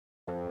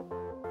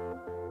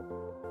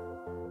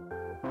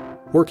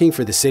Working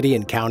for the City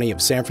and County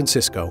of San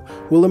Francisco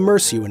will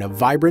immerse you in a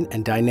vibrant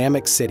and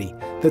dynamic city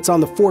that's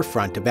on the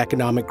forefront of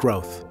economic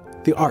growth,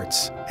 the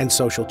arts, and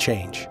social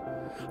change.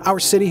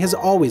 Our city has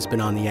always been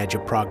on the edge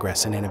of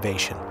progress and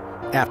innovation.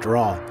 After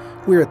all,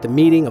 we're at the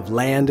meeting of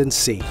land and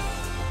sea.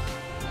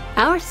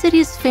 Our city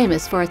is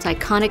famous for its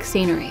iconic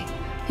scenery,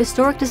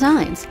 historic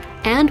designs,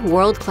 and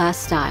world-class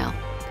style.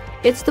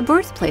 It's the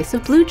birthplace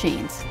of blue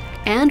jeans,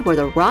 and where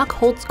the Rock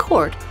holds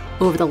court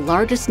over the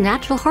largest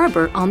natural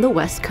harbor on the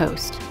West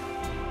Coast.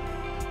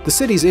 The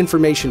city's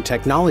information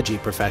technology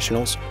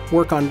professionals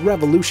work on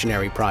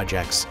revolutionary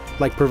projects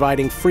like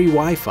providing free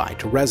Wi-Fi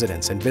to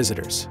residents and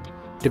visitors,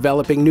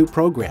 developing new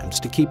programs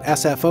to keep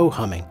SFO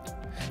humming,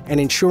 and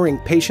ensuring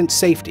patient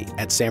safety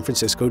at San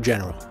Francisco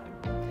General.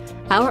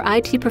 Our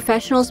IT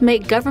professionals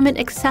make government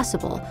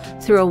accessible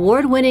through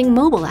award-winning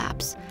mobile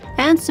apps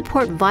and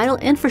support vital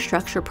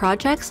infrastructure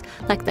projects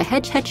like the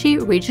Hetch Hetchy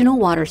Regional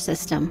Water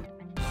System.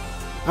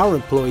 Our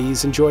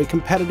employees enjoy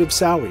competitive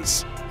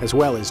salaries as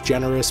well as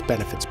generous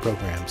benefits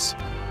programs.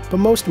 But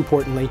most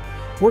importantly,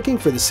 working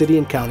for the City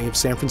and County of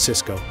San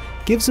Francisco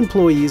gives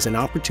employees an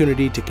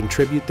opportunity to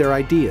contribute their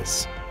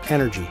ideas,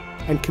 energy,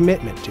 and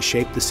commitment to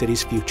shape the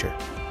city's future.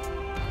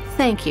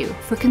 Thank you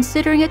for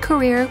considering a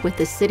career with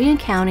the City and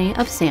County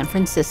of San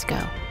Francisco.